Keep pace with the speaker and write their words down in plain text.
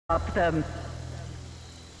Stop them.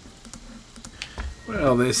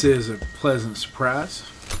 Well, this is a pleasant surprise.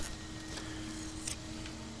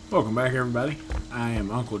 Welcome back, everybody. I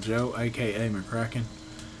am Uncle Joe, aka McCracken.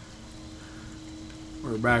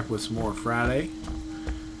 We're back with some more Friday.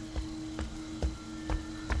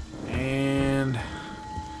 And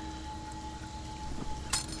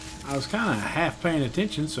I was kind of half paying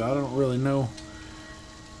attention, so I don't really know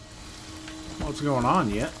what's going on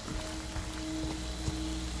yet.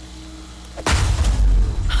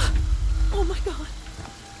 Oh my god.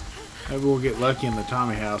 Maybe we'll get lucky and the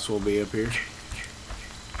Tommy house will be up here.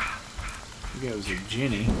 I think it was a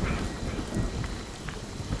Jenny.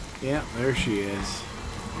 Yeah, there she is.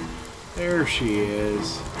 There she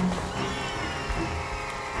is.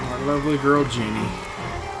 Our lovely girl Jenny.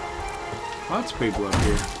 Lots of people up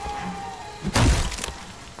here.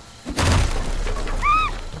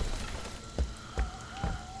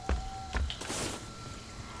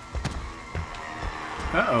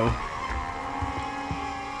 Uh-oh.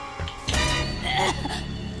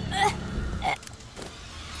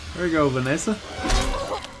 There you go, Vanessa.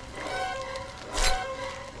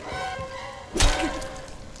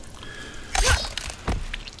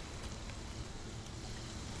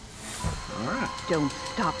 Alright. Don't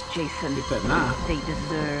stop, Jason. Get that knife. They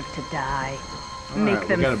deserve to die. Alright, Make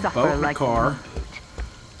them we got a suffer boat and a like car.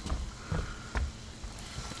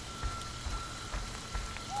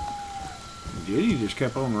 Jenny just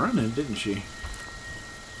kept on running, didn't she?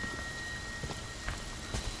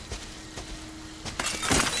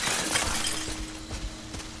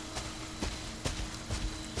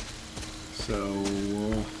 So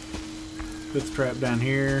we'll put the trap down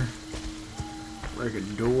here, break a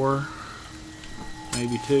door,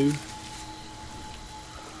 maybe two.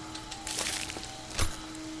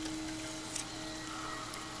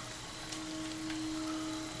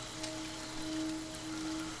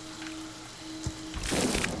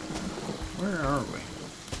 Where are we?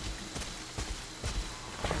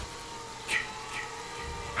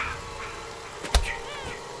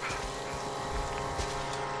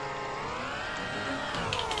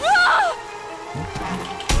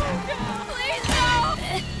 Please no!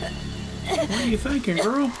 What are you thinking,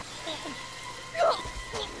 girl?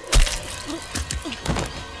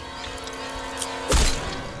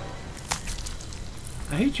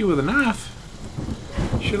 I hit you with a knife.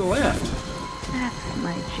 Should have left. That's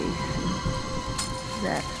my Jason.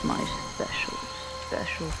 That's my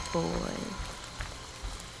special boy.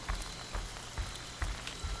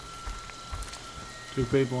 Two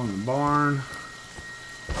people in the barn.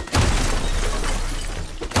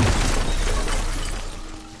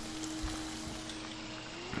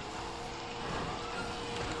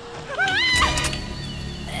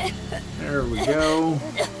 There we go.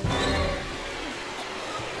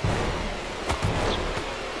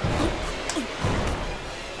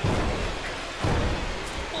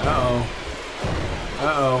 Uh-oh.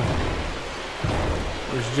 Uh-oh.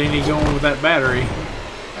 Where's Jenny going with that battery?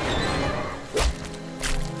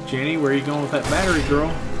 Jenny, where are you going with that battery,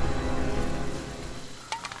 girl?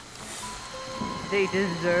 They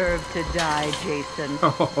deserve to die, Jason.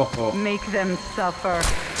 Oh, Make them suffer.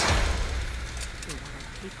 They want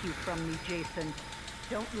to take you from me, Jason.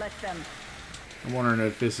 Don't let them. I'm wondering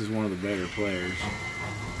if this is one of the better players.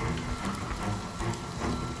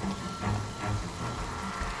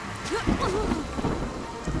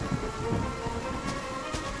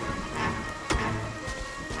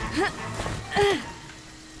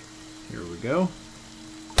 Here we go.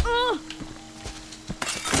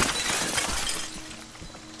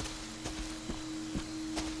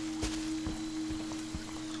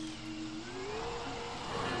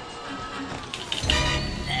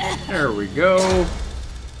 There we go.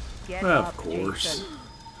 Get Of up, course. Jason.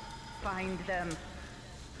 Find them.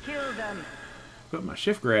 Kill them. But my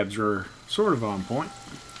shift grabs are sort of on point.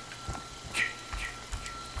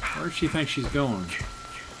 Where does she think she's going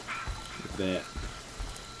with that?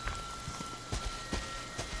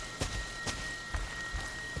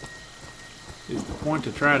 Is the point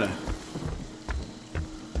to try to...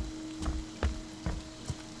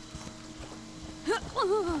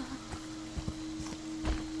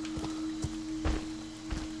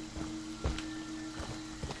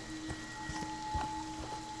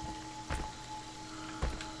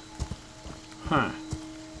 Huh.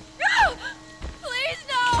 No! Please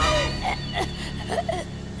no!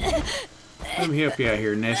 Let me help you out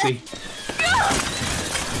here, Nessie.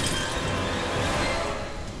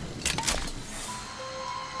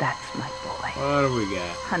 That's my boy. What do we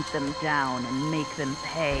got? Hunt them down and make them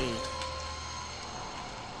pay.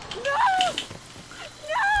 No!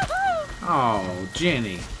 No! Oh,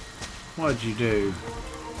 Jenny. What'd you do?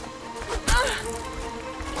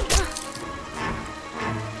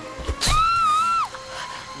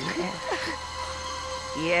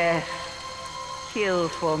 Yes. Kill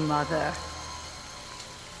for Mother.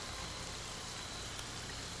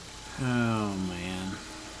 Oh, man.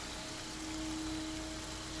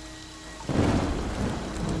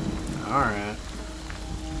 Alright.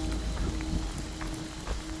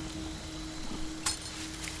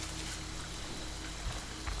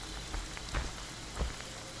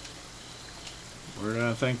 Where do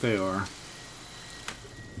I think they are?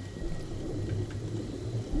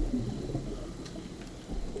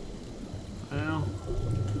 Well,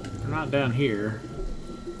 they're not down here.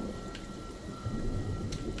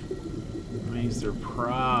 Means they're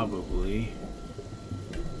probably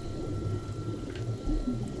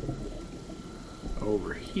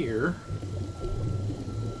over here.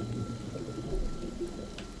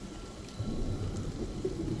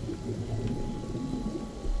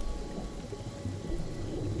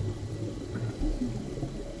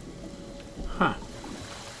 Huh.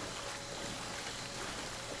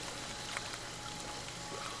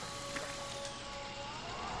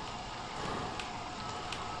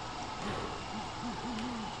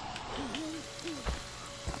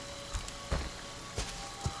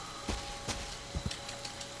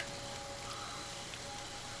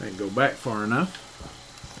 Didn't go back far enough.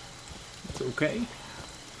 It's okay.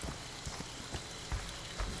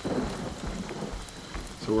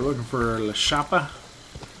 So we're looking for La Chapa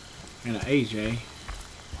and an AJ.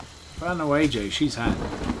 If I know AJ, she's hiding.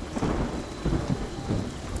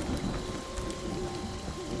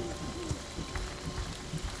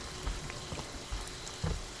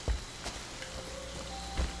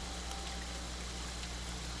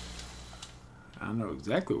 I know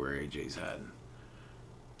exactly where AJ's hiding.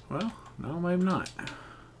 Well, no, maybe not.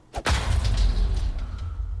 I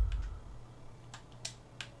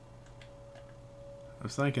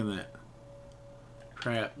was thinking that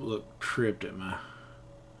trap looked tripped at my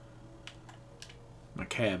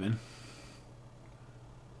cabin.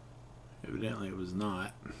 Evidently it was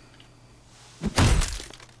not.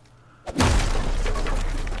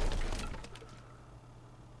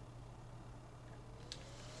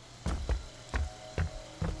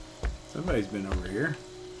 Somebody's been over here.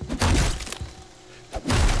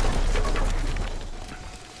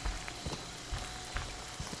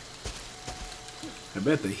 I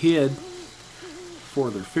bet they hid before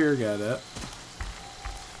their fear got up.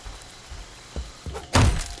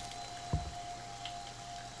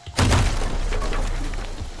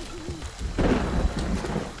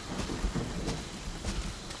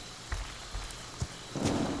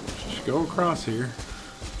 Just go across here.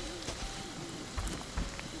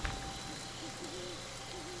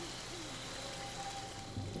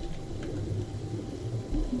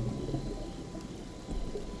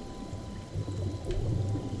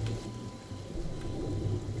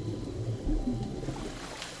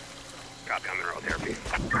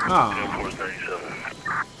 Oh,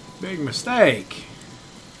 big mistake.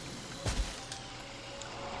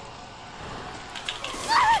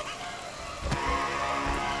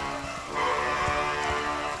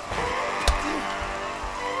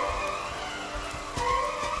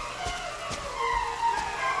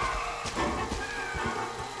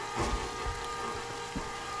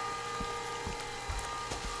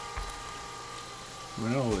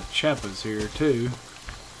 Well, the Chapa's here too.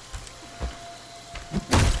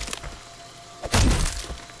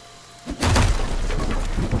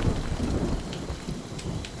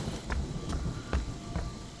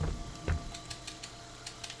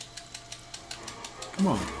 Come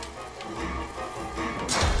on.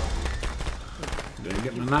 Did I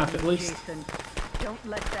get my knife at least? Jason, don't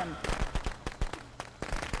let them.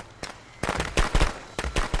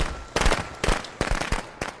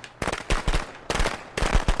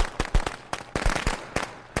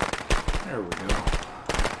 There we go.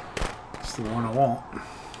 It's the one I want.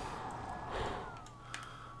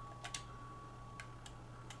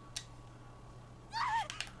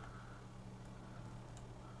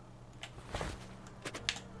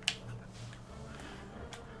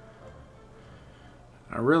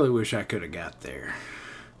 I really wish I could have got there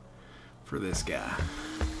for this guy.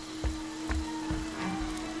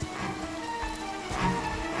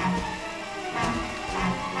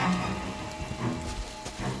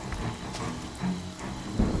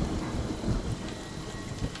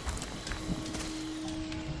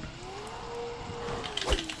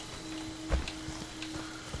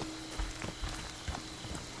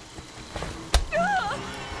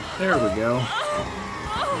 There we go.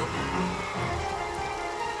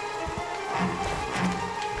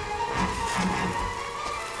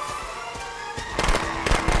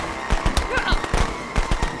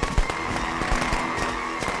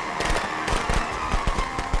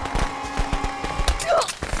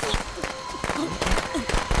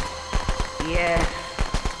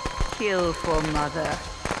 kill for mother.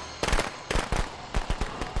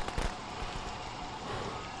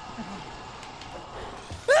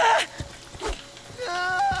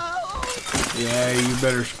 Yeah, you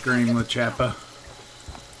better scream, LaChapa.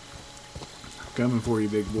 Coming for you,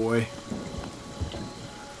 big boy.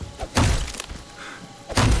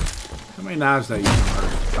 How many knives did I use on her?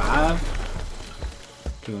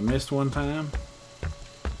 5? Because I missed one time.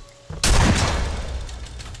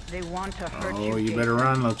 They want to hurt you. Oh, you better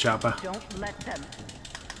run, LaChapa. Don't let them.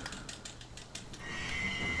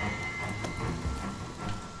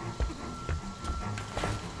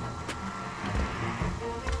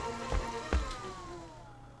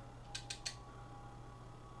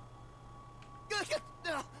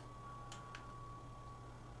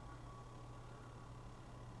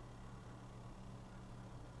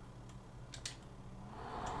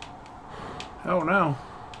 Oh no.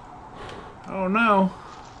 Oh no.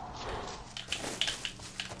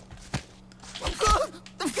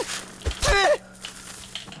 Jason,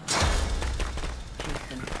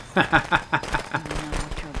 you know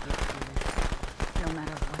what your gift is. No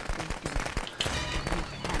matter what they do, you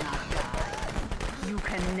cannot die. You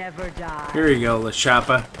can never die. Here you go,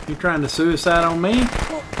 LaChapa. You trying to suicide on me?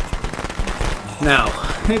 No.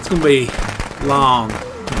 It's gonna be long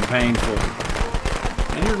and painful.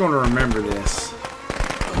 And you're gonna remember this.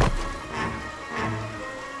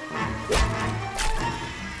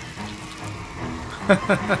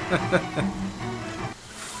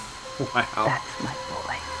 Wow. That's my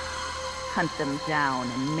boy. Hunt them down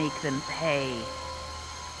and make them pay.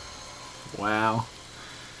 Wow.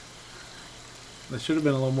 They should have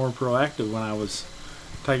been a little more proactive when I was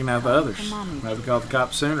taking out the others. Maybe called the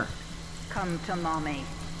cops sooner. Come to mommy.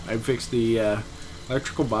 Maybe fix the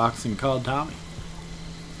electrical box and called Tommy.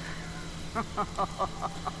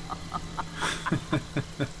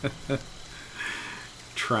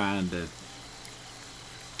 Trying to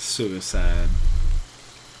suicide.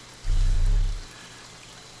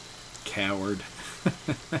 Coward.